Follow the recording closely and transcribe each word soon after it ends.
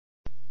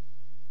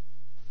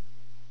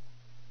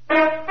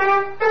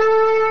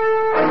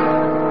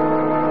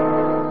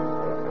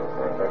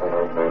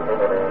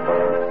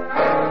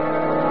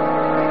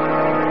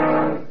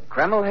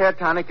Kreml Hair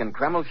Tonic and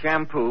Kreml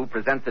Shampoo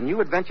present the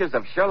new adventures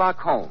of Sherlock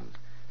Holmes,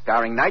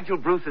 starring Nigel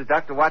Bruce as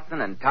Dr.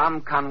 Watson and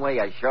Tom Conway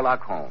as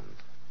Sherlock Holmes.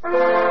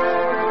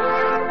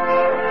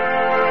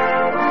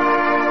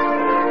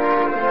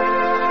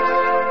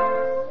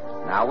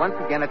 Now, once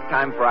again, it's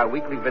time for our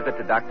weekly visit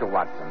to Dr.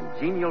 Watson,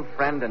 genial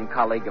friend and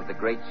colleague of the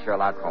great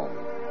Sherlock Holmes.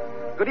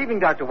 Good evening,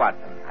 Dr.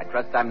 Watson. I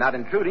trust I'm not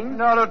intruding.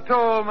 Not at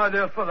all, my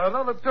dear fellow,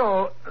 not at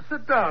all.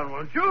 Sit down,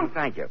 won't you?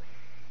 Thank you.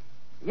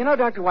 You know,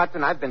 Dr.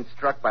 Watson, I've been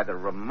struck by the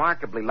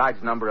remarkably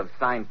large number of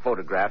signed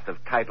photographs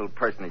of titled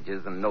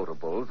personages and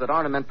notables that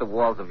ornament the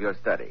walls of your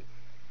study.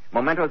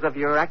 Mementos of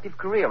your active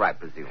career, I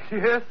presume.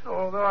 Yes,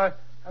 although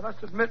I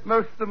must admit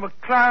most of them are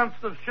clients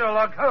of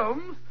Sherlock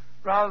Holmes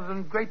rather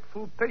than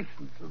grateful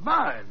patients of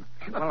mine.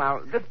 Well,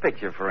 now, this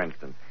picture, for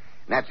instance.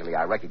 Naturally,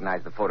 I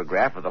recognize the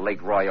photograph of the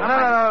late Royal...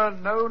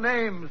 No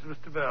names,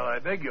 Mr. Bell, I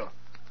beg you.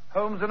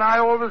 Holmes and I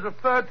always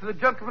referred to the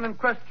gentleman in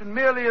question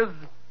merely as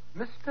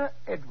Mr.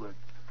 Edward.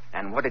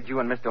 And what did you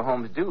and Mr.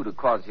 Holmes do to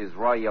cause his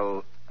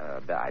royal...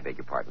 I beg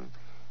your pardon,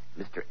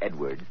 Mr.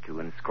 Edwards to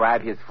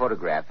inscribe his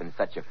photograph in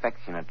such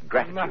affectionate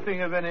gratitude?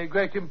 Nothing of any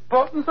great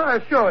importance, I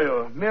assure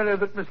you. Merely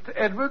that Mr.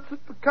 Edwards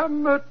had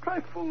become a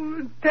trifle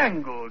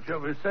entangled,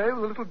 shall we say,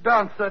 with a little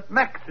dancer at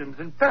Maxim's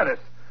in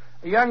Paris.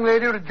 A young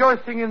lady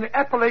rejoicing in the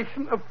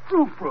appellation of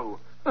Frou-Frou.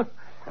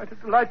 Quite a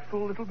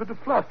delightful little bit of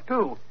fluff,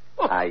 too.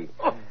 I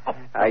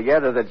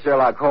gather that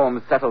Sherlock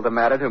Holmes settled the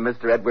matter to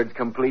Mr. Edwards'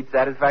 complete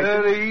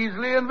satisfaction? Very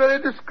easily and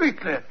very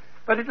discreetly.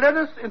 But it led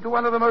us into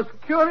one of the most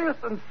curious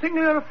and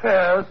singular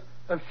affairs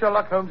of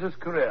Sherlock Holmes'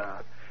 career.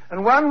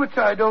 And one which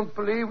I don't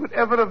believe would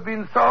ever have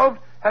been solved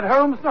had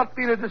Holmes not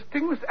been a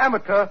distinguished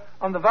amateur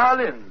on the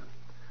violin.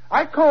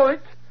 I call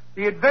it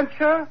The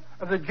Adventure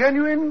of the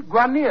Genuine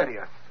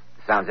Guarnarius.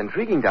 Sounds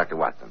intriguing, Dr.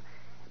 Watson.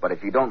 But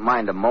if you don't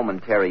mind a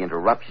momentary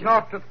interruption...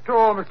 Not at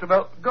all, Mr.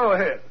 Bell. Go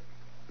ahead.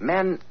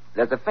 Men,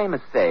 there's a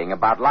famous saying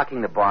about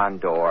locking the barn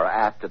door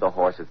after the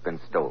horse has been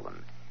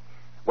stolen.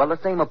 Well, the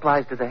same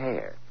applies to the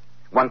hair.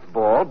 Once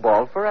bald,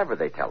 bald forever,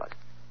 they tell us.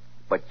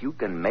 But you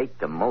can make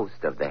the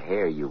most of the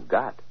hair you've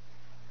got.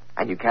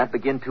 And you can't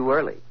begin too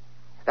early.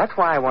 That's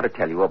why I want to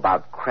tell you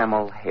about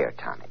Kreml Hair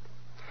Tonic.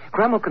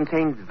 Kreml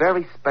contains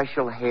very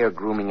special hair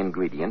grooming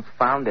ingredients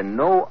found in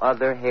no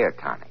other hair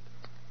tonic.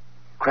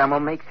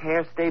 Kreml makes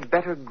hair stay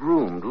better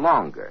groomed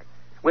longer,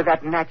 with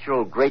that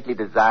natural, greatly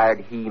desired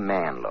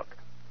he-man look.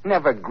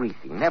 Never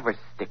greasy, never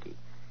sticky.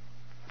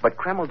 But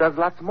Kreml does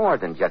lots more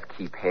than just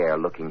keep hair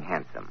looking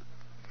handsome.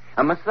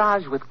 A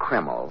massage with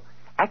Kreml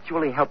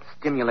actually helps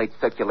stimulate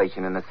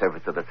circulation in the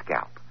surface of the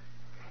scalp.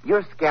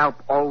 Your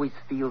scalp always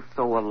feels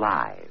so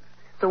alive,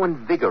 so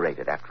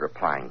invigorated after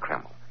applying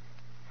Kreml.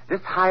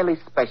 This highly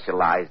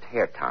specialized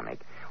hair tonic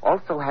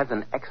also has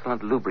an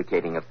excellent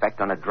lubricating effect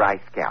on a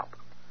dry scalp.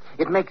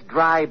 It makes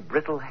dry,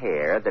 brittle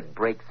hair that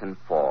breaks and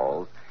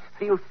falls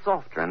feel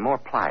softer and more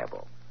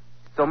pliable.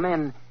 So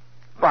men,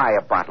 buy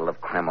a bottle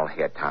of Kreml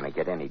Hair Tonic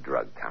at any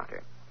drug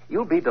counter.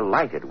 You'll be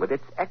delighted with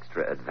its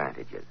extra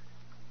advantages.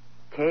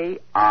 Kreml,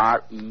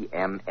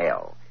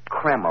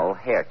 Kreml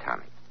Hair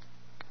Tonic.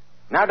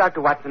 Now, Dr.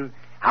 Watson,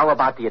 how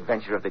about the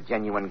adventure of the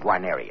genuine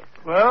Guarnarius?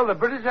 Well, the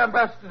British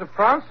ambassador to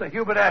France, Sir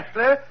Hubert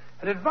Ashley,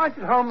 had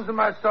invited Holmes and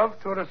myself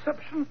to a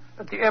reception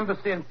at the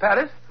embassy in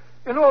Paris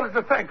in order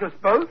to thank us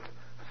both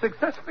for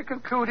successfully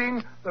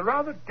concluding the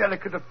rather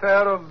delicate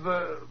affair of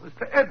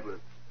Mr.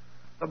 Edwards.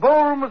 The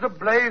ballroom was a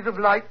blaze of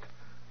light.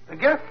 The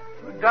guests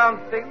were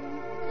dancing.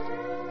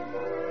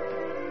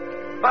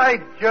 By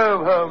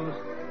Jove, Holmes,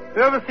 have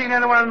you ever seen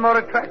anyone more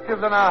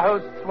attractive than our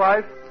host's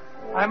wife?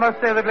 I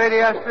must say that Lady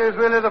Ashley is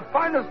really the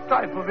finest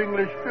type of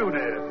English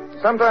beauty.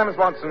 Sometimes,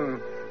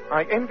 Watson,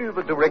 I envy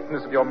the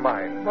directness of your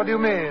mind. What do you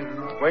mean?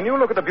 When you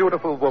look at a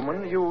beautiful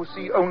woman, you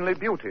see only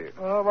beauty.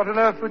 What on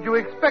earth would you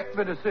expect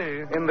me to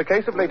see? In the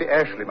case of Lady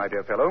Ashley, my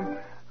dear fellow,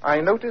 I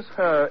notice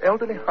her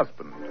elderly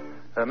husband,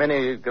 her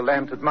many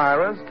gallant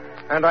admirers,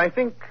 and I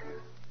think,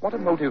 what a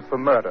motive for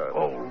murder.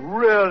 Oh,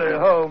 really,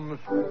 Holmes?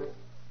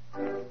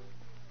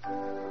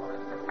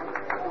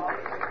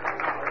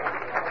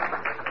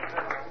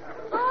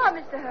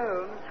 Mr.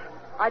 Holmes,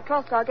 I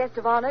trust our guest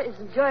of honor is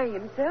enjoying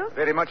himself.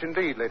 Very much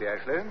indeed, Lady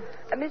Ashley.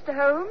 Mr.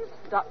 Holmes,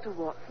 Dr.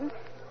 Watson,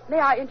 may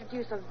I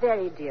introduce a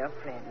very dear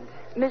friend,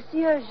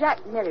 Monsieur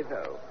Jacques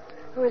Meriveau,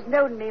 who has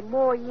known me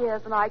more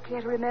years than I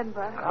care to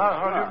remember.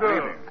 How do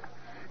you do?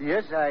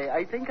 Yes,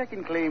 I think I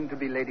can claim to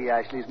be Lady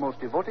Ashley's most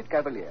devoted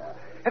cavalier,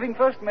 having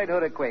first made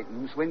her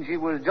acquaintance when she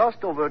was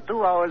just over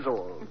 2 hours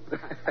old.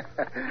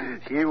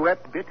 She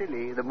wept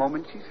bitterly the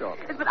moment she saw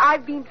me. Yes, but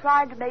I've been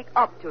trying to make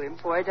up to him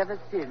for it ever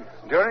since.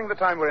 During the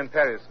time we're in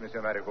Paris,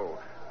 Monsieur Marigot,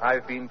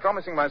 I've been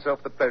promising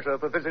myself the pleasure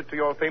of a visit to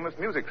your famous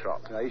music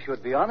shop. I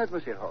should be honored,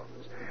 Monsieur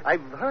Holmes.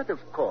 I've heard, of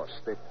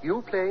course, that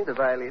you play the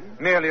violin.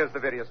 Merely as the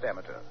veriest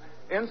amateur.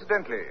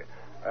 Incidentally,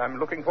 I'm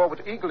looking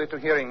forward eagerly to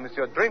hearing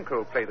Monsieur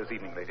Drenko play this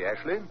evening, Lady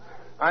Ashley.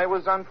 I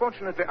was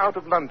unfortunately out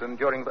of London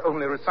during the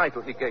only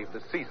recital he gave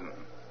this season.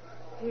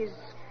 He's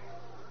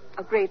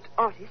a great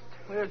artist.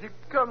 Yes, he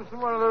comes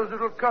from one of those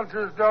little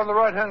countries down the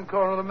right-hand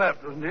corner of the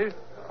map, doesn't he?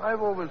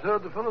 I've always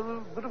heard the fellow's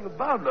a bit of a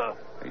bounder.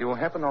 You'll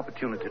have an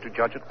opportunity to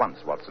judge at once,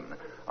 Watson.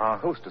 Our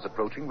host is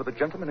approaching with the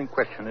gentleman in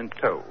question in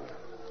tow.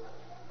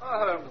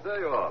 Ah, Holmes, there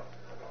you are.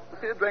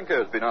 Monsieur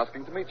Drenko has been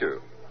asking to meet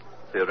you.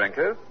 Monsieur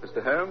Drenko,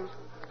 Mr. Holmes,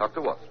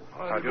 Dr. Watson.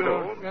 How do you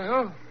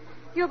do?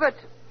 Hubert,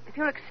 if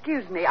you'll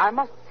excuse me, I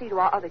must see to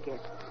our other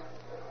guests.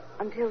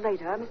 Until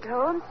later, Mr.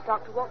 Holmes,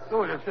 Dr. Watson.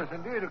 Oh, yes,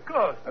 indeed, of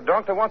course.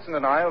 Dr. Watson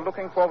and I are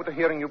looking forward to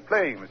hearing you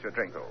play, Monsieur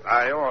Drenko.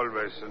 I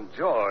always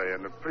enjoy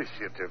an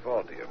appreciative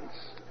audience.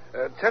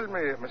 Tell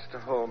me, Mr.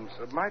 Holmes,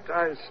 might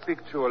I speak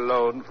to you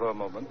alone for a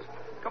moment?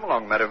 Come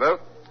along, Marivaux.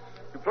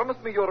 You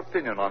promised me your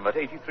opinion on that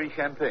 83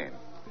 champagne.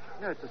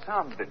 No, it's a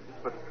sound business,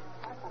 but...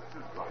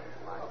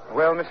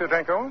 Well, Monsieur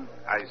Drenko?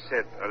 I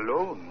said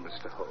alone,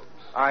 Mr. Holmes.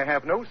 I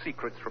have no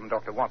secrets from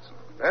Dr. Watson.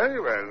 Very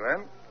well,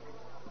 then.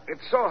 It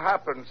so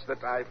happens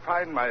that I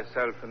find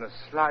myself in a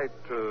slight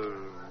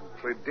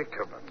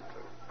predicament.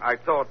 I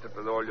thought that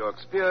with all your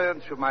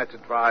experience, you might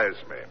advise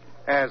me.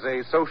 As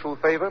a social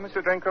favor,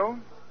 Mr. Drenko?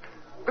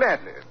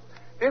 Gladly.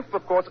 If,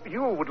 of course,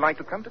 you would like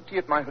to come to tea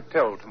at my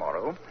hotel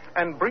tomorrow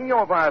and bring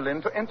your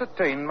violin to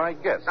entertain my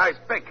guests. I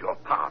beg your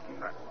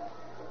pardon.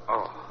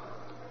 Oh.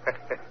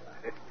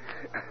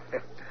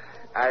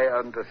 I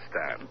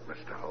understand,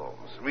 Mr.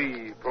 Holmes.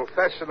 We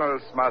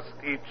professionals must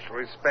each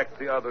respect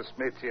the other's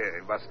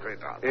métier, must we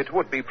not? It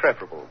would be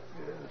preferable.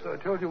 Yes,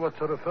 I told you what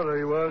sort of fellow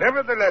he was.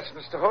 Nevertheless,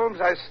 Mr. Holmes,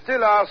 I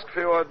still ask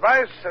for your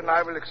advice, and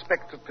I will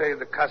expect to pay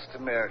the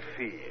customary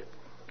fee.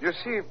 You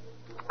see,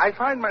 I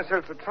find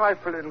myself a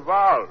trifle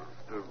involved.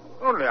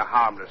 Only a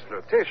harmless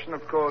flirtation,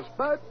 of course,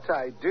 but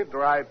I did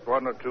write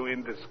one or two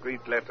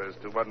indiscreet letters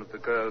to one of the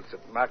girls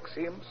at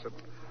Maxim's, and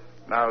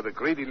now the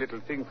greedy little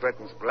thing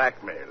threatens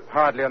blackmail.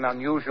 Hardly an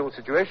unusual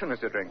situation,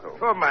 Mr. Drenko.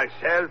 For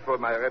myself, for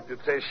my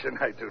reputation,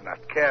 I do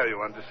not care,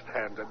 you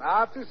understand. An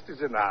artist is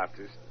an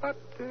artist. But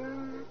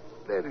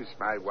there is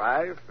my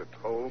wife at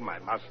home. I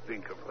must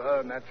think of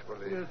her,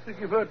 naturally. Yes, think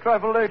you've heard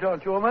trifle late,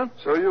 aren't you, Owen?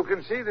 So you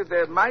can see that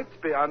there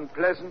might be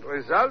unpleasant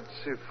results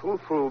if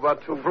Frou-Frou were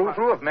to...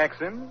 Frou-Frou of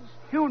Maxim's?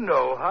 You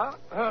know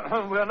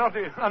her. We're not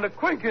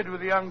unacquainted with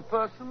the young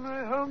person,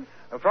 Holmes.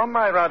 From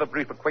my rather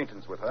brief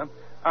acquaintance with her,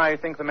 I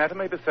think the matter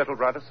may be settled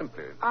rather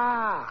simply.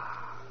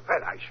 Ah,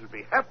 well, I shall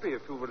be happy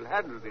if you will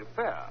handle the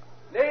affair.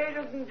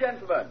 Ladies and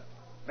gentlemen,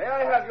 may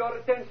I have your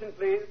attention,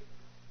 please?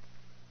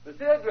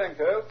 Monsieur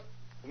Drenko,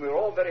 whom we're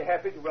all very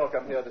happy to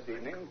welcome here this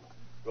evening,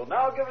 will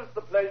now give us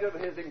the pleasure of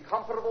his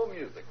incomparable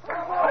music.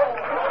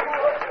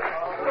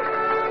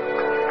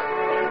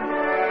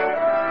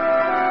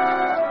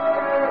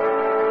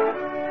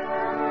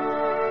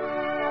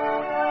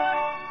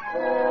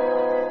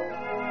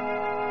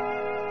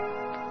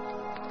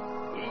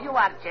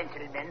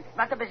 Gentlemen,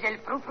 Mademoiselle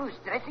Frou-Frou's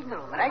dressing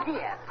room, right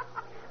here.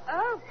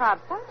 Oh,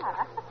 Papa.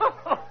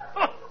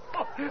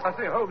 I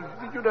say, Holmes,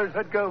 did you notice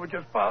that girl we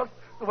just passed?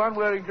 The one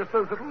wearing just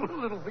those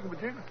little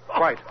thingamajigs?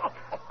 Quite.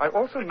 I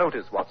also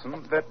noticed,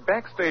 Watson, that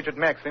backstage at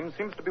Maxim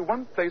seems to be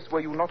one place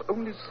where you not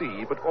only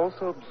see, but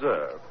also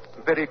observe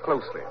very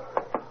closely.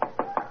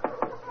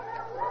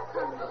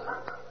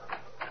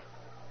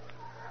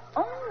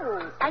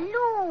 Oh,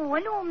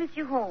 hello,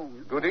 Monsieur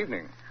Holmes. Good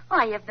evening.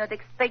 I have not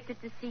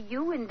expected to see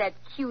you and that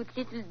cute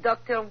little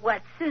Dr.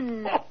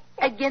 Watson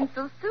again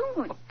so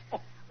soon.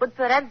 But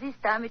perhaps this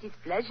time it is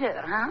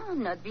pleasure, huh?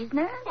 Not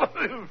business?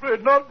 I'm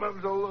afraid not,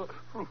 Mademoiselle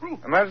Frou-Frou.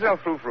 Mademoiselle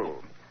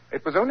Frou-Frou,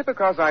 it was only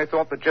because I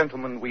thought the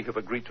gentleman we have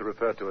agreed to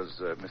refer to as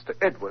Mr.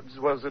 Edwards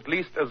was at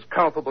least as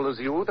culpable as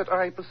you that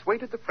I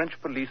persuaded the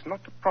French police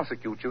not to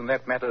prosecute you in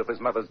that matter of his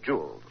mother's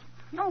jewels.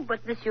 No,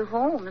 but Monsieur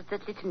Holmes,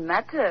 that little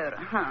matter.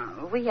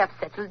 We have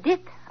settled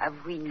it, have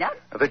we not?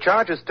 The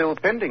charge is still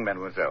pending,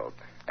 mademoiselle,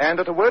 and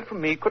at a word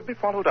from me could be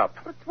followed up.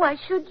 But why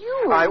should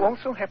you? I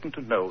also happen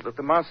to know that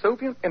the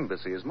Marsovian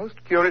embassy is most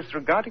curious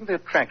regarding the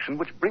attraction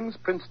which brings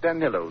Prince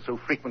Danilo so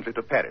frequently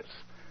to Paris.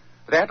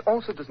 That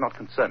also does not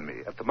concern me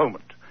at the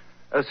moment,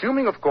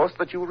 assuming, of course,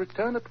 that you will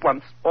return at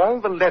once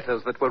all the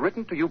letters that were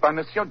written to you by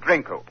Monsieur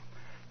Drenko,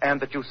 and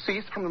that you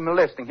cease from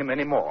molesting him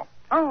any more.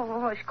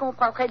 Oh, je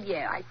comprends très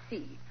bien, I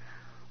see.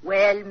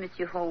 Well,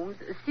 Monsieur Holmes,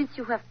 since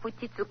you have put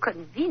it so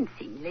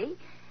convincingly,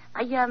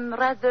 I am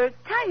rather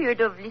tired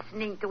of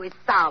listening to a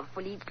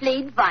sorrowfully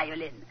played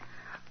violin.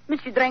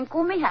 Monsieur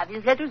Drenko may have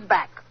his letters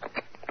back.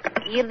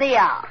 Here they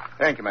are.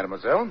 Thank you,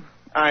 mademoiselle.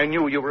 I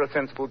knew you were a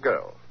sensible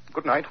girl.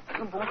 Good night.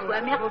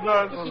 Bonsoir,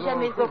 merci. Si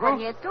jamais je vous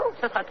reviens tôt,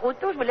 ce sera trop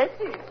tôt, je vous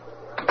l'assure.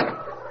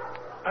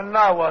 And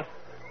now what?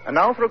 And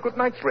now for a good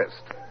night's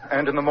rest.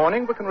 And in the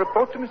morning we can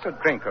report to Mr.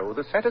 Drenko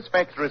the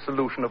satisfactory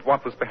solution of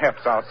what was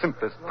perhaps our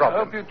simplest problem.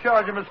 I hope you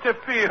charge him a stiff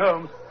fee,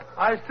 Holmes.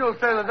 I still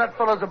say that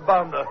fellow's a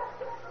bounder.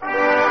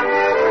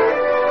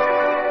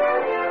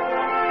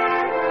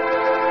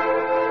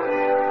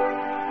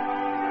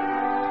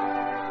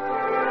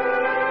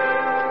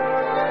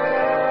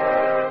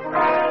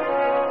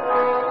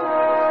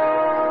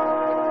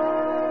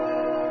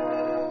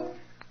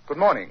 Good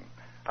morning.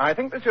 I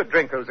think Monsieur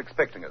Drenko is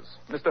expecting us.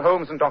 Mr.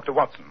 Holmes and Dr.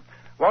 Watson.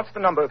 What's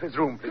the number of his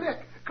room, please?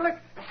 Click.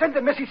 send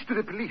a message to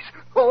the police.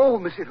 Oh,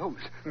 Monsieur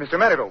Holmes. Mr.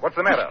 Marivaux, what's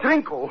the matter?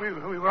 Drenko.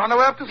 We were on our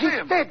way up to see He's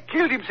him. dead.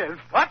 Killed himself.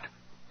 What?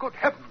 Good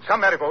heavens.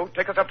 Come, Marivaux,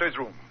 take us up to his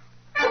room.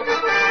 The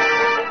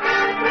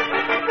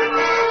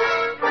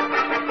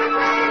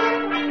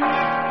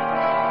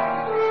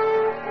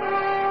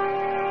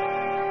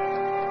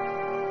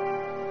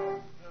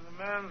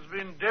man's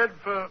been dead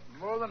for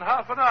more than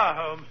half an hour,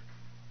 Holmes.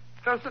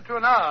 Closer to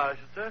an hour, I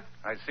should say.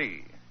 I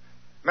see.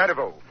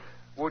 Marivaux,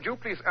 would you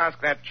please ask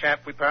that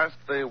chap we passed,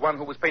 the one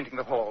who was painting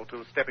the hall,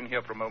 to step in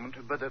here for a moment?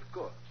 But of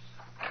course.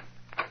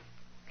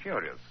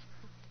 Curious.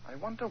 I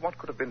wonder what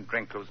could have been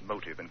Drenko's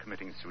motive in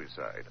committing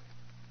suicide.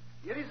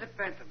 Here is a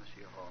painter,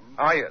 Monsieur Holmes.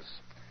 Ah, yes.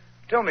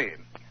 Tell me,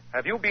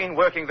 have you been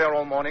working there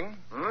all morning?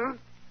 Huh?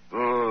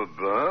 Oh,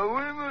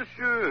 oui,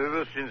 monsieur,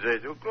 ever since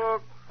 8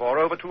 o'clock. For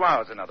over 2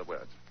 hours, in other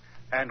words.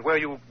 And were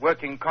you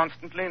working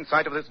constantly in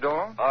sight of this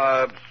door?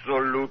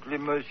 Absolutely,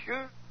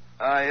 monsieur.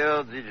 I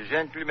heard the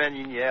gentleman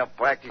in here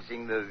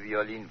practicing the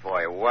violin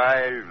for a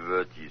while,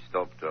 but he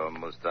stopped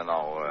almost an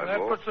hour That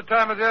ago. puts the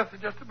time of death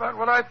at just about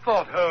what I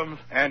thought, Holmes.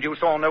 And you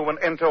saw no one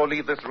enter or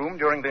leave this room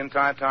during the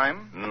entire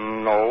time?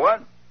 No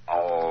one?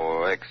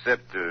 Oh,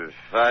 except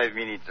 5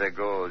 minutes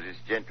ago, this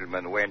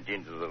gentleman went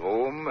into the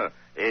room.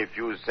 A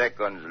few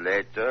seconds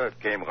later,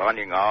 came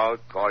running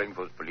out, calling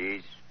for the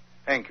police.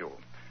 Thank you.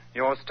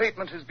 Your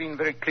statement has been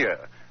very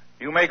clear.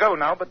 You may go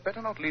now, but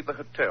better not leave the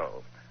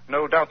hotel.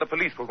 No doubt the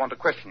police will want to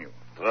question you.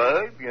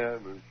 Très bien,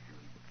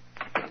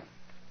 monsieur.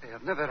 I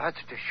have never had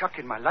such a shock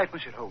in my life,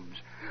 Monsieur Holmes.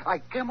 I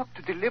came up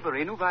to deliver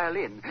a new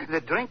violin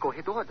that Drenko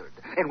had ordered.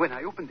 And when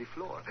I opened the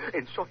floor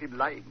and saw him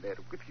lying there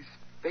with his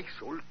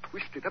face all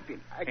twisted up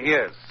in agony...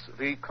 Yes,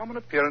 the common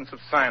appearance of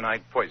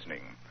cyanide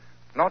poisoning.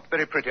 Not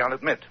very pretty, I'll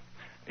admit.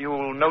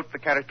 You'll note the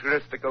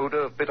characteristic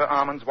odor of bitter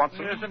almonds,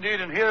 Watson? Yes,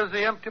 indeed, and here's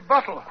the empty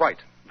bottle.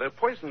 Quite. The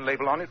poison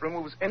label on it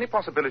removes any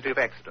possibility of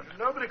accident.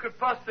 Nobody could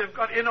possibly have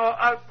got in or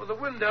out of the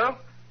window.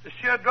 It's a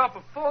sheer drop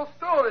of 4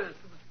 stories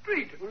to the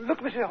street.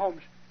 Look, Monsieur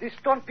Holmes, this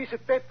torn piece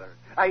of paper.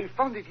 I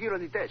found it here on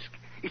the desk.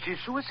 It's a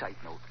suicide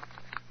note.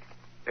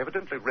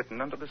 Evidently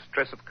written under the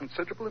stress of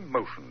considerable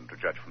emotion, to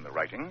judge from the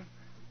writing.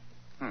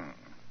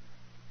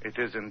 It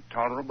is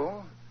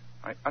intolerable.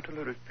 I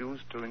utterly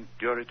refuse to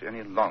endure it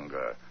any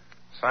longer.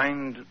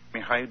 Signed,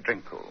 Mihai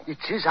Drenko.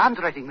 It's his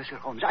handwriting, Monsieur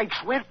Holmes. I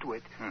swear to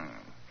it.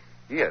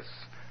 Yes.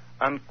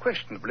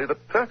 Unquestionably the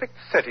perfect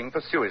setting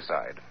for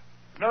suicide.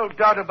 No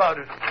doubt about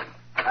it.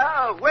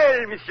 Ah,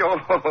 well, Monsieur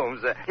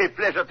Holmes, a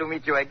pleasure to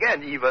meet you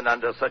again, even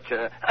under such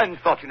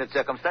unfortunate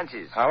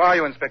circumstances. How are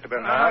you, Inspector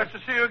Bernard? Nice to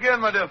see you again,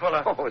 my dear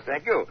fellow. Oh,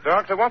 thank you.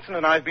 Dr. Watson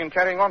and I have been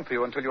carrying on for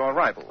you until your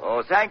arrival.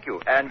 Oh, thank you.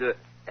 And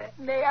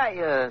may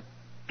I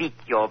pick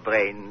your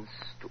brains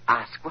to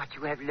ask what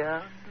you have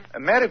learned?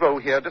 Marivaux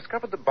here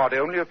discovered the body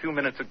only a few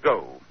minutes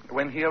ago,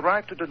 when he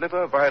arrived to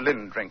deliver a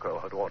violin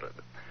Drenko had ordered.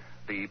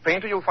 The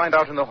painter you'll find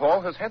out in the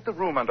hall has had the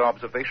room under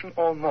observation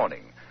all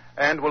morning,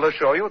 and will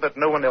assure you that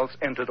no one else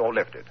entered or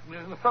left it.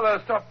 Yes, the fellow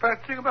stopped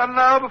practicing about an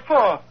hour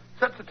before.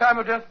 Sets the time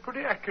of death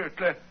pretty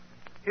accurately.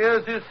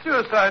 Here's his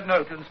suicide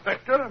note,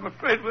 Inspector. I'm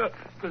afraid we're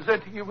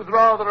presenting you with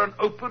rather an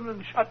open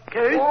and shut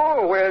case.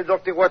 Oh, well,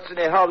 Dr. Watson,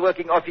 a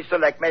hard-working officer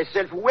like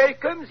myself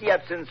welcomes the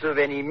absence of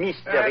any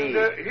mystery.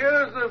 And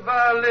here's the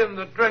violin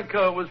that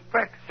Drenko was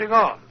practicing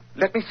on.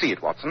 Let me see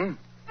it, Watson.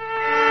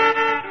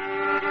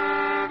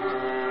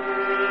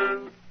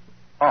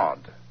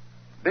 Odd.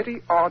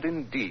 Very odd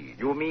indeed.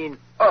 You mean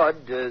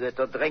odd that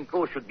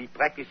Drenko should be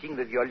practicing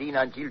the violin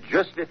until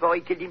just before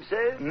he killed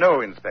himself?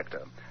 No,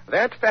 Inspector.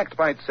 That fact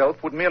by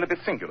itself would merely be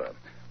singular.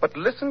 But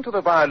listen to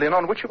the violin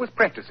on which he was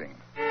practicing.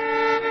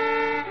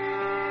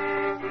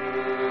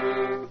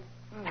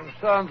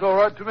 Sounds all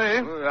right to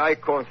me. I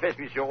confess,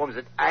 Monsieur Holmes,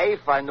 that I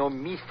find no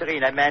mystery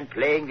in a man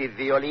playing the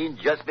violin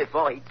just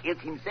before he kills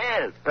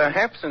himself.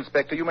 Perhaps,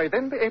 Inspector, you may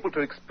then be able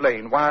to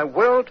explain why a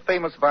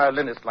world-famous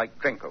violinist like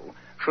Drenko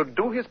should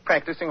do his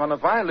practicing on a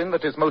violin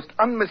that is most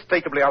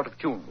unmistakably out of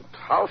tune.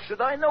 How should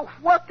I know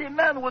what a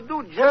man would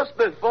do just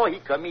before he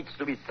commits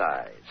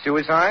suicide?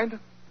 Suicide?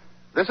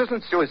 This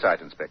isn't suicide,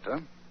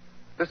 Inspector.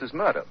 This is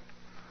murder.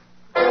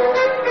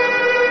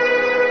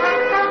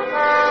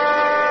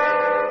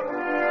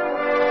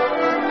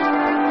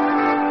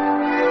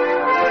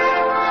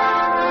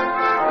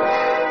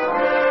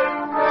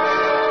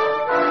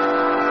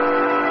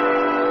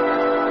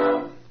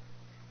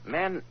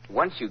 Men,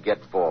 once you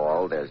get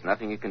bald, there's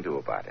nothing you can do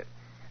about it.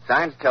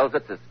 Science tells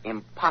us it's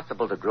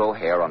impossible to grow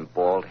hair on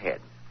bald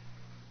heads.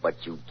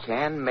 But you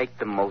can make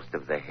the most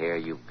of the hair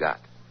you've got.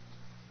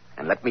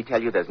 And let me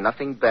tell you, there's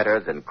nothing better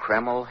than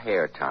Kreml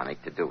hair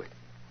tonic to do it.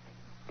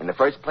 In the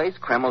first place,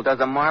 Kreml does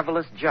a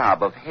marvelous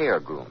job of hair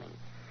grooming.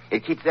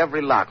 It keeps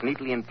every lock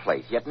neatly in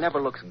place, yet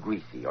never looks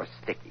greasy or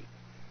sticky.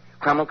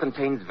 Kreml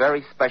contains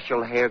very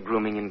special hair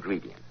grooming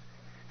ingredients,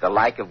 the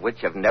like of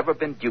which have never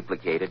been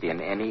duplicated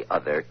in any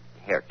other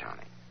hair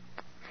tonic.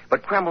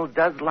 But Kreml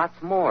does lots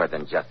more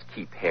than just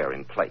keep hair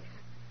in place.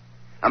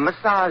 A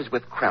massage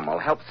with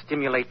Kreml helps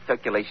stimulate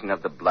circulation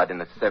of the blood in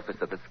the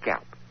surface of the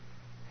scalp.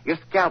 Your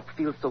scalp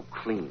feels so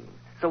clean,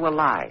 so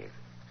alive,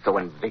 so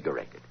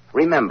invigorated.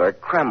 Remember,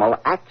 Kreml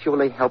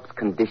actually helps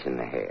condition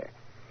the hair,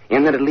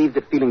 in that it leaves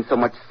it feeling so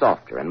much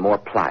softer and more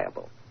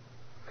pliable.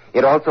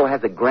 It also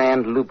has a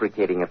grand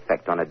lubricating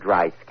effect on a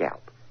dry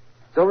scalp.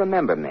 So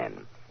remember,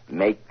 men,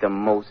 make the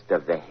most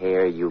of the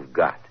hair you've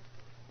got.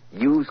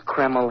 Use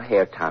Kreml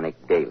Hair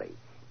Tonic daily.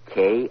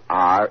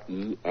 Kreml,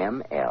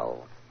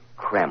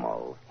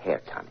 Kreml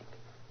Hair Tonic.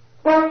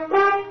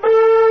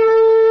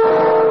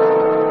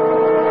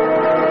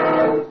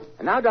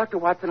 And now, Dr.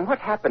 Watson, what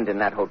happened in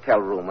that hotel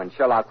room when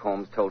Sherlock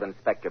Holmes told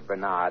Inspector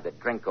Bernard that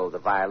Drinko, the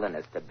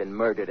violinist, had been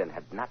murdered and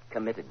had not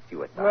committed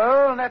suicide?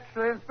 Well,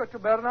 naturally, Inspector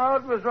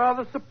Bernard was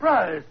rather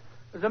surprised.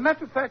 As a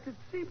matter of fact, it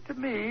seemed to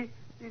me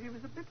that he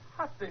was a bit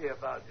hussy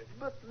about it.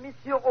 But,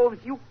 Monsieur Holmes,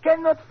 you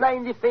cannot fly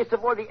in the face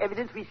of all the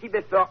evidence we see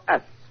before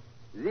us.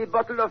 The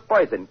bottle of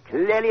poison,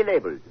 clearly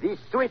labeled. The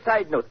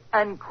suicide note,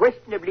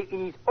 unquestionably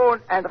in his own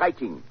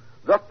handwriting.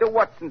 Dr.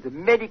 Watson's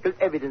medical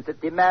evidence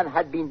that the man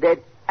had been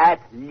dead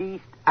at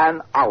least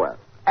an hour.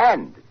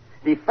 And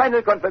the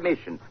final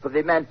confirmation of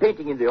the man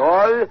painting in the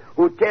hall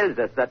who tells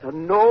us that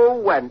no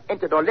one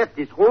entered or left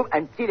this room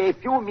until a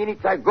few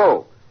minutes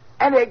ago.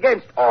 And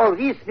against all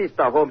this,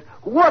 Mr. Holmes,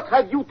 what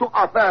have you to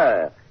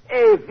offer?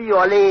 A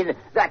violin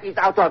that is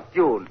out of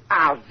tune.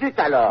 Ah, zut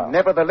alors.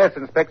 Nevertheless,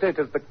 Inspector, it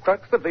is the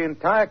crux of the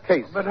entire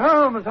case. But,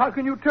 Holmes, how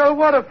can you tell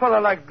what a fellow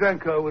like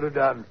Drinko would have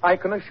done? I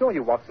can assure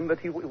you, Watson, that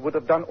he would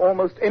have done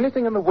almost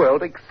anything in the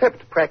world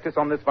except practice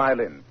on this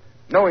violin.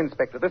 No,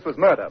 Inspector, this was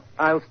murder.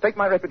 I'll stake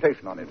my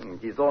reputation on it.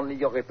 It is only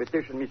your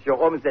reputation, Monsieur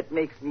Holmes, that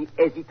makes me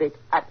hesitate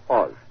at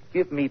all.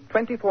 Give me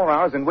 24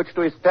 hours in which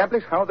to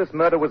establish how this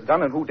murder was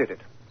done and who did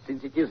it.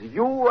 Since it is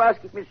you who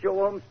ask it, Monsieur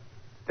Holmes,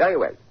 very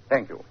well.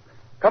 Thank you.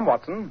 Come,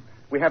 Watson.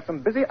 We have some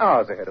busy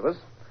hours ahead of us.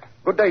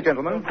 Good day,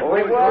 gentlemen.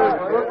 Where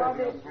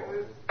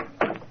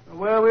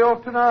are we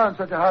off to now in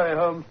such a hurry,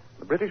 Holmes?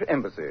 The British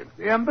Embassy.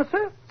 The embassy?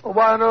 Well,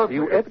 why on earth?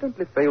 You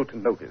evidently failed to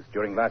notice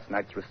during last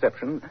night's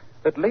reception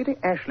that Lady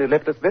Ashley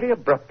left us very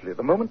abruptly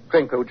the moment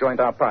Drinko joined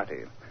our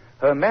party.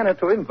 Her manner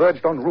to him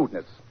verged on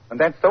rudeness, and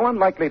that's so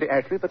unlike Lady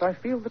Ashley that I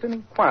feel that an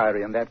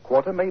inquiry in that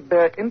quarter may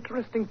bear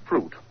interesting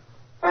fruit.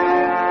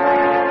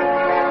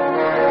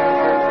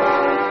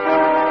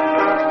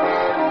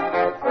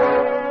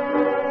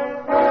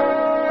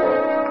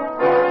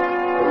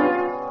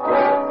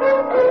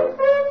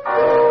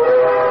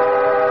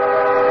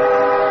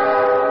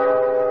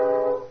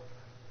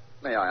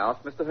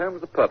 Mr.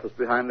 Holmes, the purpose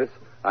behind this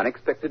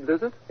unexpected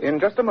visit? In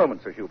just a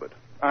moment, Sir Hubert.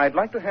 I'd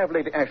like to have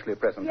Lady Ashley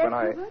present Yes, when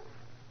I... Hubert?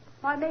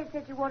 My maid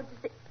said you wanted to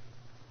see...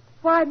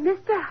 Why,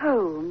 Mr.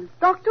 Holmes,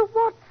 Dr.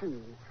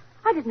 Watson.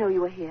 I didn't know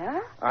you were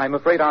here. I'm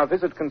afraid our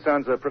visit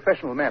concerns a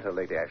professional matter,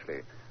 Lady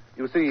Ashley.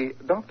 You see,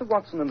 Dr.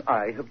 Watson and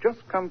I have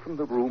just come from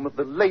the room of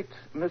the late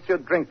Monsieur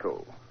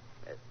Drinko.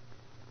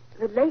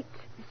 The late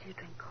Monsieur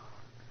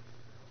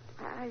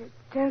Drinko. I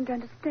don't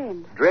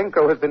understand.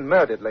 Drinko has been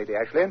murdered, Lady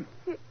Ashley.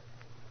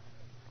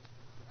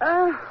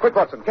 Quick,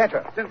 Watson, catch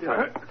her.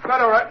 Cynthia, it's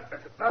quite all right.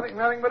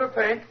 Nothing but a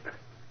faint.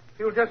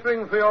 You'll just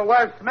ring for your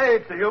wife's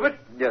maid, Sir Hubert.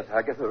 Yes,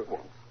 I'll get her at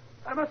once.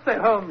 I must say,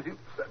 Holmes, you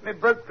certainly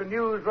broke the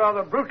news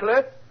rather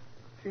brutally.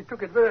 She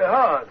took it very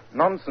hard.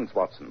 Nonsense,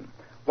 Watson.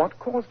 What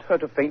caused her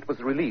to faint was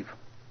relief.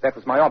 That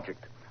was my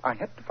object. I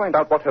had to find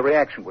out what her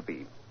reaction would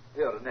be.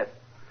 Here, Annette.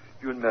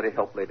 You and Mary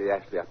help Lady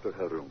Ashley up to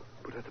her room.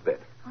 Put her to bed.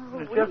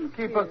 Just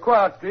keep her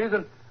quiet, please,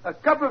 and a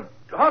cup of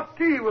hot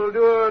tea will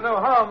do her no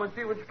harm when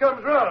she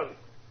comes round.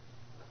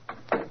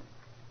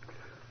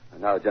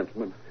 And now,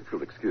 gentlemen, if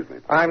you'll excuse me.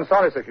 I'm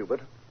sorry, Sir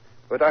Hubert,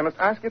 but I must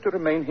ask you to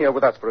remain here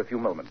with us for a few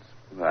moments.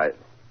 I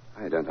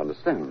don't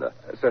understand.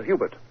 Sir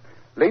Hubert,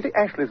 Lady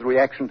Ashley's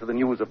reaction to the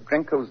news of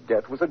Drinko's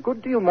death was a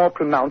good deal more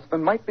pronounced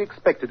than might be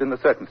expected in the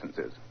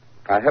circumstances.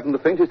 I haven't the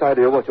faintest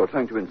idea what you're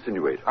trying to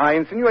insinuate. I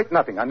insinuate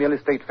nothing. I merely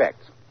state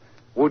facts.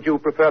 Would you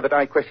prefer that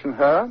I question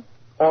her,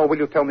 or will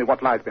you tell me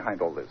what lies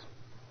behind all this?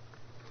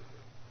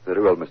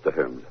 Very well, Mr.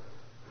 Holmes.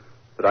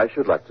 But I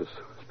should like to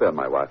spare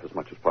my wife as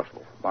much as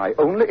possible. My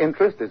only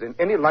interest is in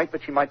any light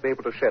that she might be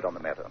able to shed on the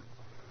matter.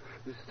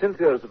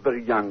 Cynthia is a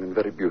very young and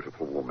very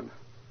beautiful woman.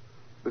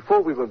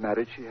 Before we were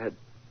married, she had,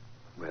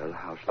 well,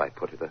 how shall I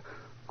put it,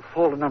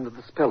 fallen under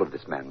the spell of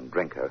this man,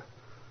 Drinko.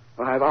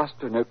 Well, I've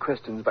asked her no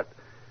questions, but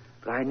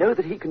I know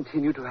that he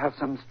continued to have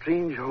some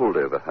strange hold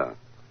over her.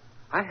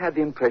 I had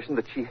the impression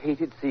that she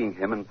hated seeing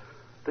him and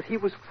that he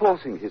was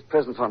forcing his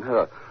presence on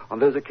her on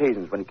those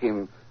occasions when he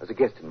came as a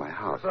guest in my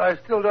house. I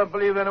still don't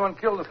believe anyone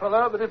killed the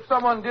fellow, but if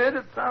someone did,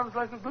 it sounds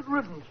like a good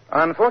riddance.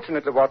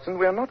 Unfortunately, Watson,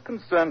 we are not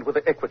concerned with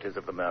the equities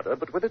of the murder,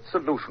 but with its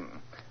solution.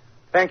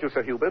 Thank you,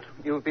 Sir Hubert.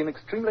 You've been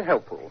extremely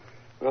helpful.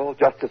 Well,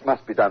 justice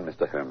must be done,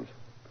 Mr. Holmes.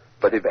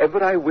 But if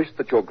ever I wished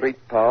that your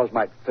great powers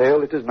might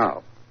fail, it is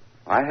now.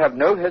 I have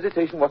no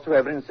hesitation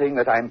whatsoever in saying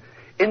that I'm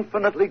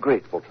infinitely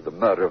grateful to the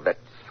murder of that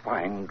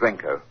swine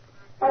Drinko.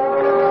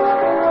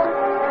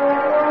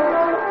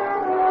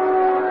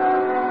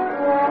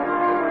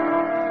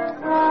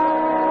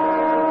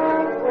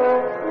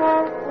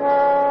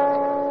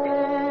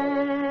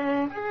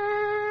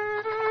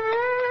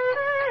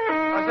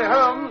 I say,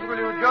 Holmes, will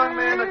you join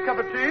me in a cup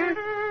of tea?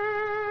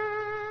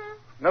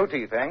 No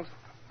tea, thanks.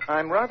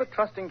 I'm rather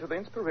trusting to the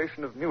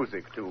inspiration of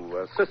music to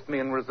assist me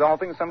in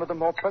resolving some of the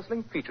more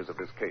puzzling features of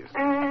this case.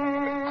 Well,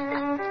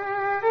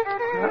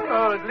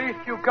 at least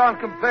you can't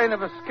complain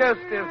of a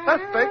scarcity of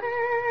suspects.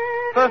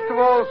 First of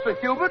all, Sir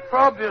Hubert, for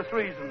obvious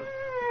reasons.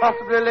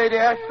 Possibly Lady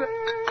Ashley.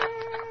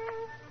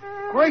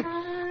 Great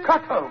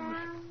Scott, Holmes.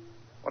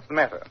 What's the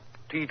matter?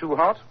 Tea too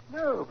hot?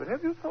 No, but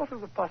have you thought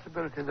of the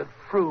possibility that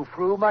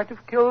Frou might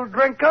have killed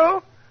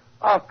Drenko?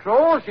 After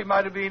all, she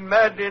might have been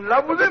madly in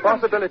love with him. The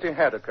possibility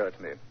had occurred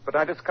to me, but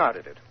I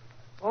discarded it.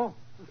 Oh,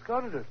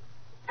 discarded it.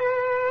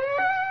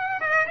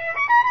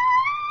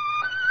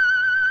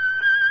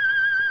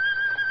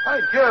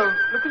 By Jove,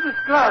 look at this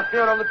glass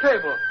here on the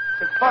table.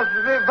 It's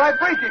positively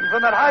vibrating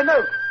from that high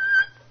note.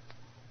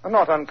 A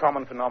not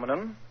uncommon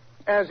phenomenon.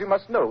 As you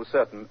must know,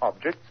 certain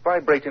objects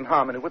vibrate in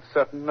harmony with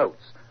certain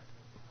notes.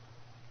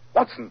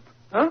 Watson.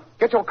 Huh?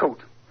 Get your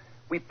coat.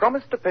 We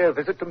promised to pay a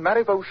visit to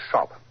Marivaux's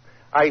shop.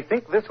 I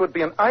think this would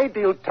be an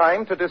ideal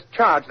time to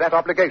discharge that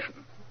obligation.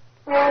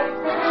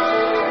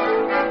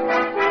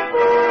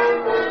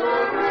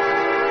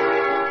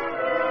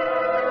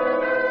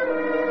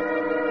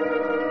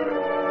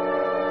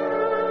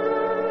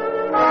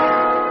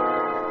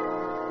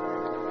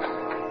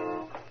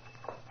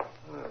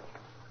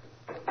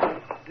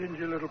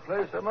 Dingy little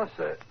place, I must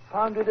say.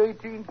 Founded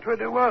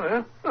 1821,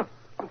 eh? Looks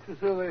as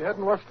though they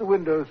hadn't washed the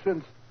windows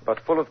since.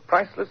 But full of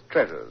priceless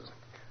treasures.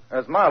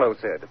 As Marlowe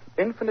said,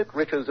 infinite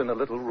riches in a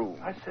little room.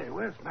 I say,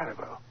 where's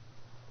Marivaux?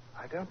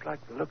 I don't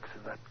like the looks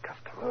of that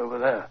customer over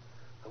there.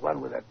 The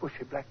one with that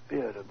bushy black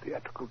beard and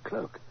theatrical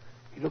cloak.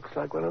 He looks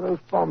like one of those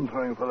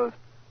bomb-throwing fellows.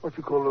 What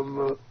you call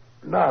them,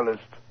 nihilist.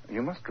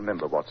 You must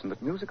remember, Watson,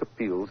 that music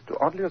appeals to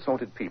oddly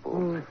assorted people.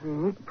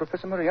 Mm-hmm.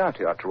 Professor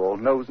Moriarty, after all,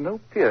 knows no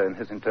peer in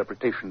his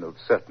interpretation of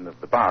certain of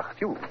the Bach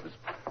fugues.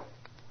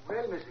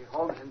 Well, Mr.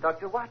 Holmes and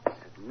Dr.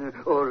 Watson.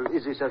 Or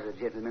is this other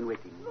gentleman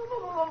waiting?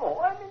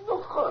 No. I'm in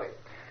no hurry.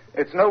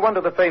 It's no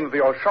wonder the fame of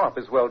your shop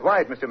is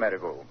worldwide, Mr.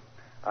 Marivaux.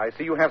 I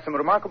see you have some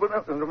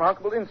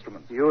remarkable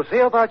instruments. You say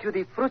about you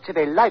the fruits of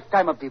a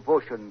lifetime of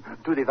devotion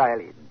to the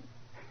violin.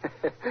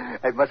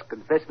 I must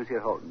confess,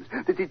 Mr. Holmes,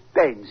 that it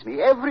pains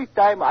me every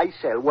time I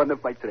sell one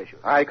of my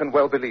treasures. I can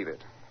well believe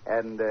it.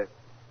 And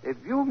have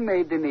you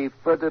made any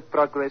further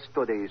progress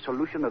toward the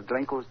solution of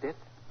Drenko's death?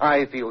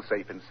 I feel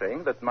safe in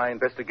saying that my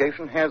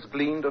investigation has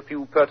gleaned a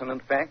few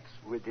pertinent facts.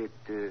 Would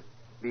it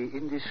be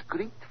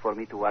indiscreet for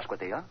me to ask what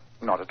they are?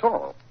 Not at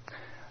all.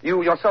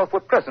 You yourself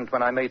were present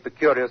when I made the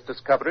curious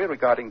discovery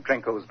regarding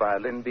Drenko's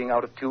violin being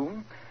out of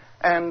tune.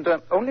 And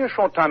only a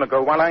short time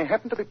ago, while I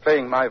happened to be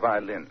playing my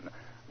violin,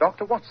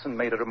 Dr. Watson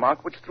made a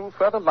remark which threw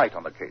further light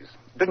on the case.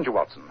 Didn't you,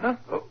 Watson? Huh?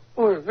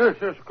 Oh, yes,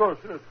 of course.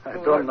 Yes. I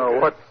don't know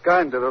what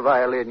kind of a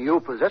violin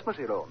you possess,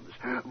 Mr. Holmes,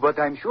 but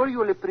I'm sure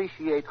you'll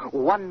appreciate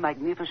one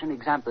magnificent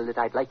example that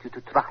I'd like you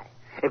to try.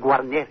 A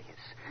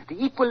Guarnarius, the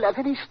equal of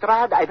any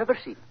Strad I've ever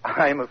seen.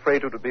 I'm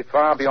afraid it would be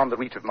far beyond the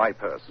reach of my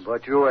purse.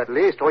 But you at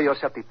least owe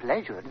yourself the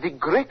pleasure, the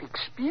great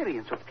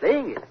experience of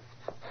playing it.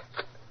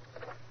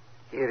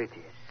 Here it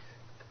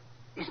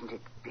is. Isn't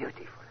it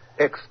beautiful?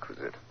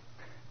 Exquisite.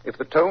 If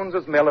the tone's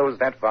as mellow as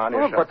that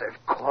varnish... Oh, but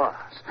of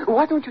course.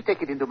 Why don't you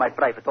take it into my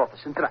private office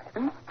and try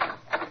it?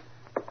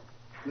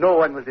 No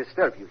one will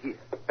disturb you here.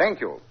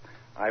 Thank you.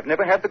 I've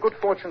never had the good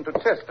fortune to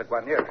test a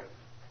Guarnarius.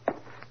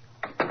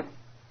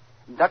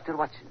 Dr.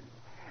 Watson,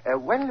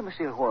 while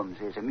Mr. Holmes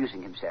is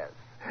amusing himself,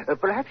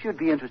 perhaps you'd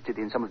be interested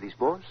in some of these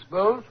bows?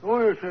 Bows? Oh,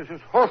 yes.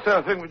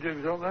 Horsehair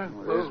thingamajigs, aren't they?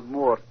 Well, there's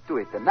more to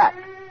it than that.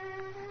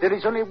 There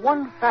is only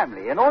one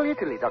family in all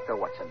Italy, Dr.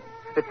 Watson,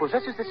 that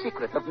possesses the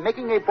secret of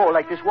making a bow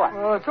like this one.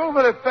 Oh, it's all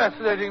very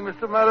fascinating,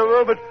 Mr.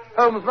 Marivaux, but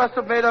Holmes must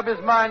have made up his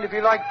mind if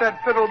he likes that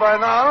fiddle by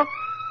now.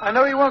 I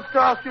know he wants to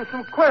ask you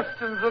some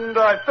questions, and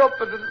I felt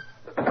that...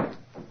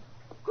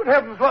 Good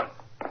heavens, what?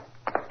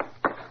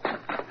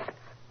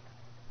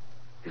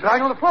 He's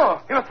lying on the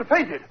floor. He must have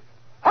fainted.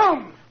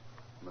 Holmes!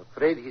 I'm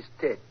afraid he's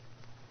dead.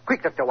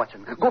 Quick, Dr.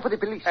 Watson, go for the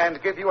police.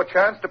 And give you a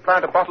chance to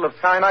plant a bottle of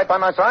cyanide by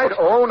my side?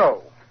 Oh,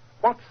 no.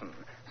 Watson,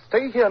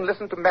 stay here and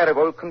listen to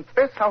Marivaux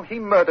confess how he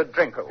murdered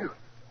Drenko.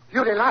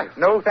 You're alive?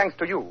 No, thanks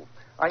to you.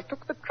 I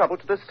took the trouble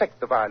to dissect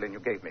the violin you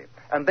gave me,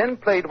 and then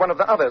played one of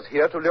the others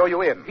here to lure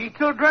you in. He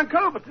killed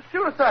Drenko, but the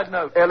suicide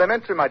note.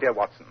 Elementary, my dear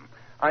Watson.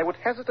 I would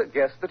hazard a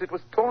guess that it was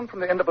torn from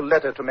the end of a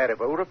letter to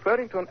Marivaux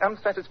referring to an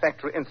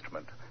unsatisfactory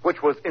instrument,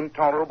 which was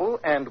intolerable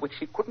and which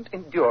he couldn't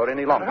endure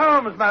any longer. But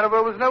Holmes,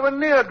 Marivaux was nowhere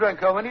near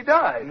Drenko when he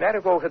died.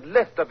 Marivaux had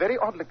left a very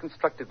oddly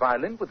constructed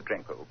violin with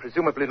Drenko,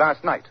 presumably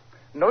last night,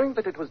 knowing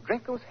that it was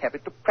Drenko's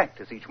habit to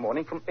practice each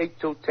morning from 8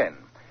 till 10.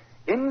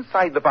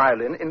 Inside the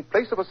violin, in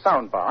place of a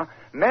sound bar,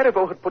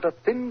 Marivaux had put a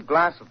thin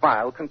glass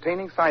vial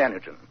containing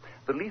cyanogen,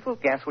 the lethal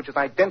gas which is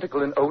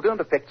identical in odor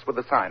and effects with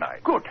the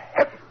cyanide. Good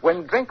heavens!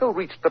 When Drenko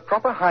reached the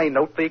proper high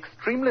note, the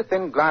extremely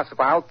thin glass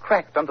vial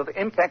cracked under the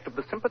impact of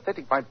the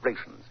sympathetic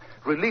vibrations,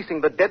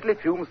 releasing the deadly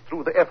fumes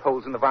through the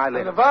F-holes in the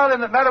violin. And the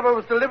violin that Marivaux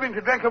was delivering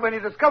to Drenko when he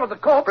discovered the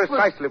corpse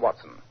Precisely,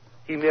 Watson.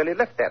 He merely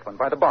left that one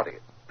by the body,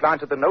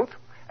 planted the note,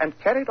 and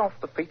carried off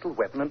the fatal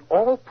weapon and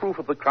all proof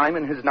of the crime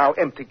in his now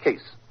empty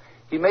case.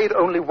 He made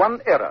only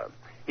one error.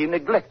 He he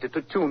neglected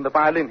to tune the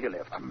violin he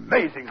left.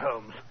 Amazing,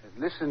 Holmes.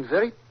 Listen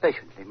very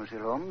patiently,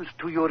 Monsieur Holmes,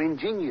 to your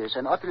ingenious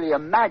and utterly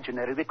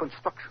imaginary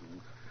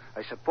reconstruction.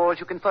 I suppose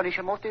you can furnish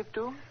a motive,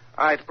 too?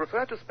 I'd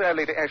prefer to spare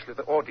Lady Ashley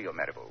the ordeal,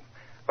 Marivaux.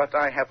 But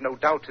I have no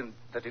doubt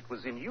that it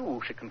was in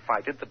you she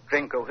confided that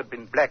Drenko had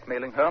been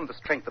blackmailing her on the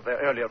strength of their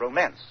earlier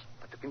romance.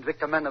 But to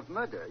convict a man of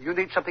murder, you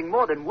need something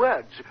more than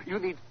words. You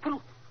need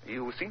proof.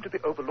 You seem to be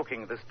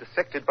overlooking this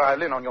dissected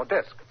violin on your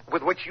desk,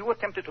 with which you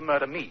attempted to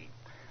murder me.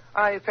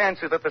 I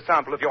fancy that the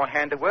sample of your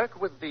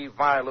handiwork with the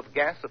vial of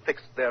gas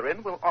affixed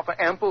therein will offer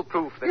ample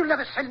proof that... You'll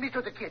never send me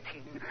to the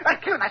guillotine. I'll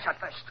kill myself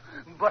first.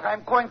 But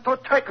I'm going to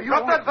trick you.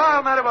 Drop that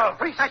vial, Marivaux.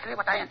 Precisely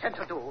what I intend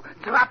to do.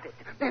 Drop it,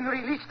 then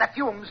release the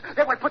fumes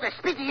that will put a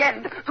speedy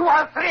end to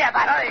all three of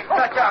us.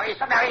 Charteris,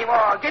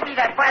 Marivaux, give me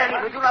that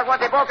violin. We do not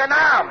want a broken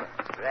arm.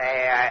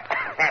 There,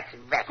 that's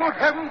better. Good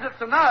heavens, it's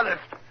a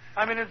nihilist.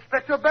 I mean,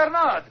 Inspector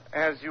Bernard.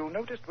 As you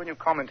noticed when you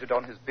commented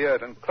on his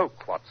beard and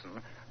cloak,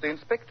 Watson, the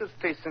inspector's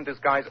tastes in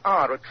disguise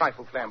are a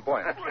trifle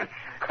flamboyant.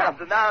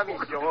 Now,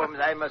 Mr. Holmes,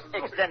 I must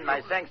extend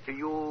my thanks to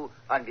you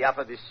on behalf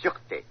of the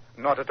Sûreté.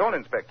 Not at all,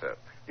 Inspector.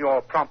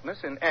 Your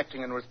promptness in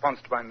acting in response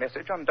to my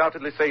message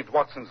undoubtedly saved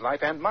Watson's life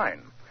and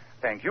mine.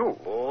 Thank you.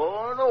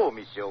 Oh, no,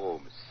 Mr.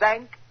 Holmes.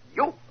 Thank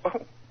you. Oh,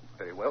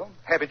 very well.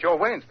 Have it your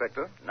way,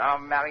 Inspector. Now,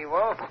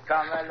 Marivaux,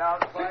 come along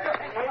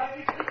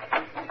quietly.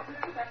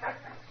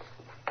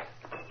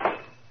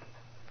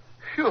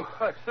 Phew,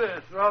 I say,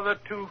 it's rather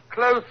too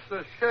close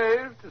a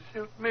shave to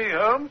suit me,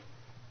 Holmes.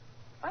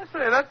 I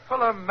say, that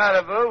fellow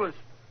Marivaux was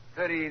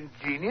very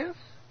ingenious.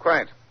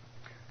 Quite.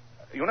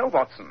 You know,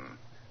 Watson,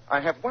 I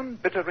have one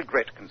bitter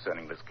regret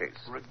concerning this case.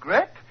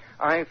 Regret?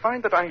 I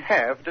find that I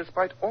have,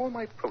 despite all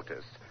my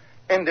protests,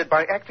 ended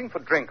by acting for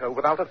Drenko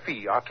without a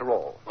fee after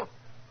all.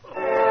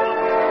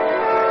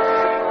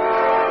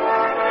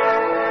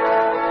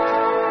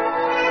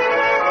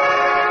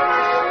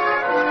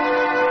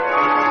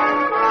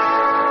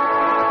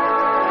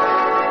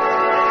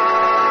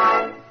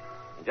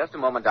 In just a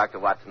moment, Dr.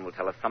 Watson will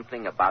tell us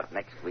something about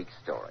next week's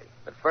story.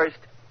 But first,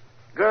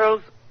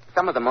 girls,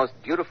 some of the most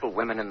beautiful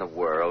women in the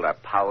world are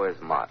Powers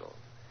models.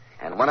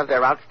 And one of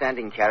their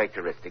outstanding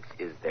characteristics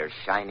is their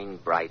shining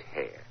bright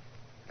hair.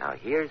 Now,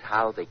 here's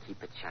how they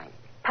keep it shining.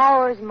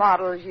 Powers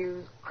models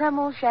use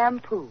Kreml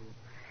shampoo.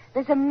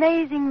 This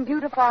amazing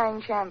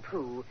beautifying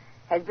shampoo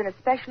has been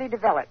especially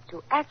developed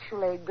to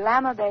actually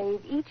glamour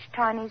bathe each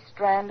tiny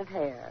strand of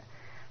hair,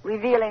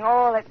 revealing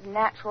all its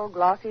natural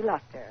glossy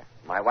luster.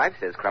 My wife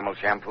says Kreml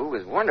shampoo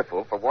is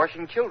wonderful for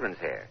washing children's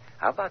hair.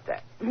 How about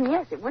that?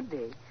 Yes, it would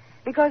be,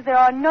 because there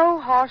are no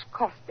harsh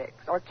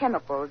caustics or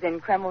chemicals in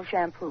Kreml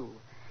shampoo,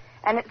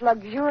 and its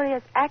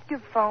luxurious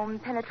active foam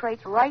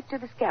penetrates right to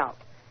the scalp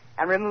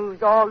and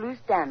removes all loose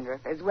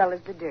dandruff as well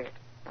as the dirt.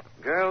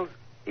 Girls,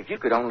 if you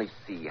could only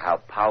see how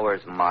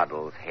Powers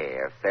Model's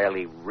hair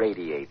fairly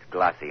radiates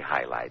glossy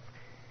highlights,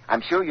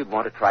 I'm sure you'd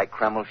want to try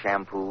Kreml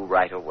shampoo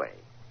right away.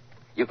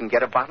 You can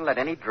get a bottle at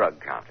any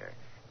drug counter.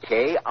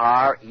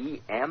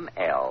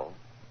 Kreml,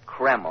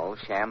 Kreml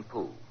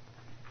shampoo.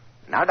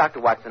 Now, Dr.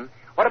 Watson,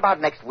 what about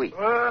next week?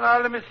 Well,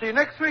 now, let me see.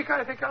 Next week,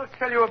 I think I'll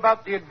tell you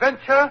about the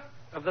adventure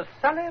of the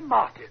Sally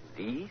Martin.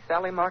 The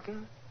Sally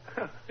Martin?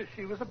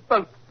 She was a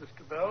boat,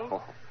 Mr. Bell.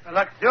 Oh. A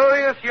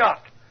luxurious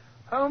yacht.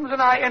 Holmes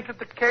and I entered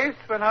the case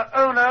when her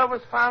owner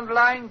was found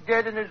lying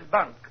dead in his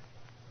bunk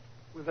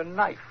with a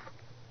knife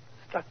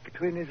stuck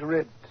between his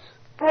ribs.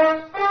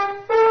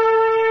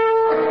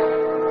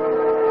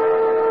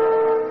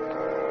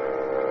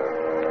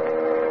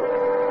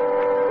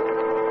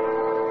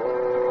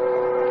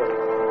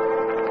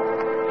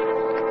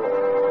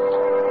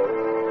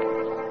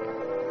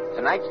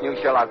 Tonight's new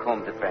Sherlock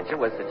Holmes adventure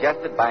was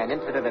suggested by an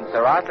incident in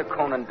Sir Arthur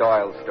Conan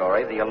Doyle's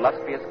story, The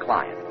Illustrious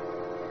Client.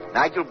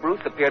 Nigel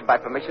Bruce appeared by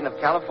permission of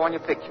California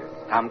Pictures.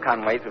 Tom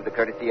Conway through the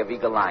courtesy of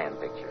Eagle Lion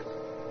Pictures.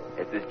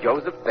 This is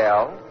Joseph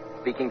Bell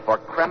speaking for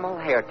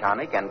Kreml Hair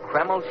Tonic and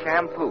Kreml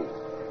Shampoo,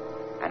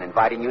 and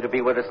inviting you to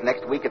be with us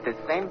next week at this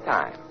same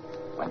time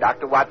when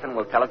Dr. Watson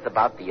will tell us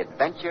about the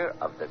adventure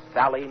of the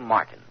Sally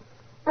Martin.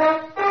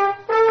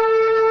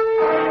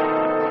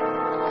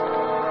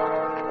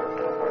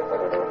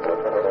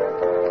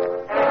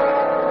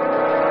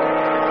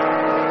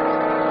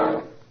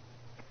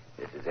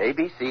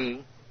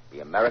 ABC, the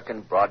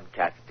American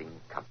Broadcasting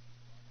Company.